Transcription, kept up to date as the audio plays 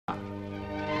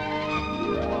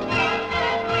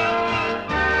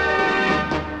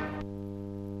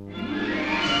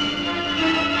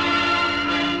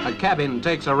cabin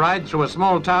takes a ride through a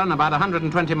small town about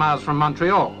 120 miles from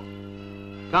Montreal.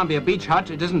 Can't be a beach hut,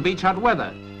 it isn't beach hut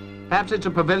weather. Perhaps it's a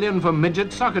pavilion for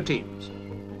midget soccer teams.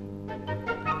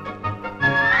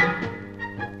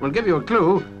 We'll give you a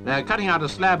clue. They're cutting out a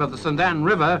slab of the St. Anne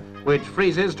River, which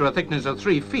freezes to a thickness of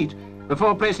 3 feet,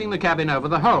 before placing the cabin over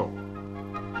the hole.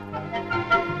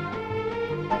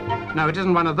 No, it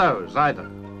isn't one of those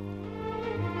either.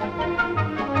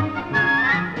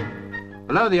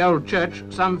 Below the old church,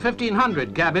 some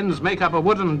 1,500 cabins make up a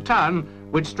wooden town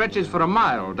which stretches for a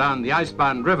mile down the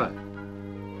icebound river.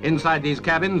 Inside these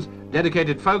cabins,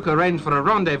 dedicated folk arrange for a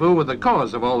rendezvous with the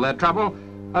cause of all their trouble,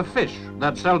 a fish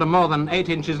that's seldom more than 8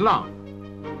 inches long.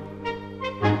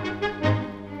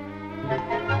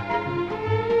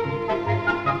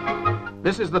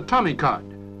 This is the Tommycod,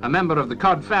 a member of the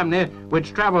cod family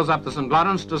which travels up the St.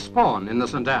 Lawrence to spawn in the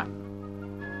St.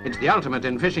 Anne. It's the ultimate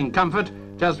in fishing comfort.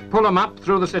 Just pull them up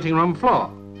through the sitting room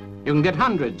floor. You can get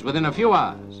hundreds within a few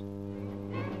hours.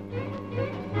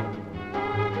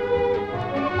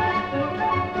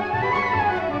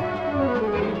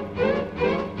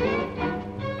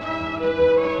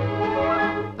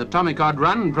 The Tommycod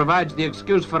run provides the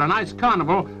excuse for a nice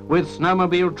carnival with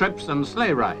snowmobile trips and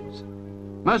sleigh rides.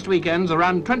 Most weekends,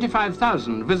 around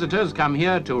 25,000 visitors come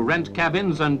here to rent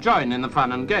cabins and join in the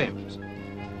fun and games.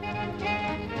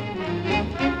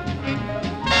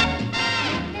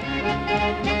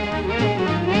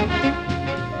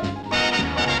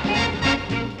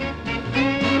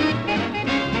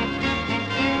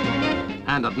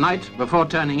 And at night, before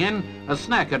turning in, a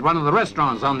snack at one of the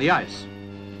restaurants on the ice.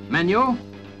 Menu,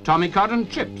 Tommycod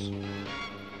and chips.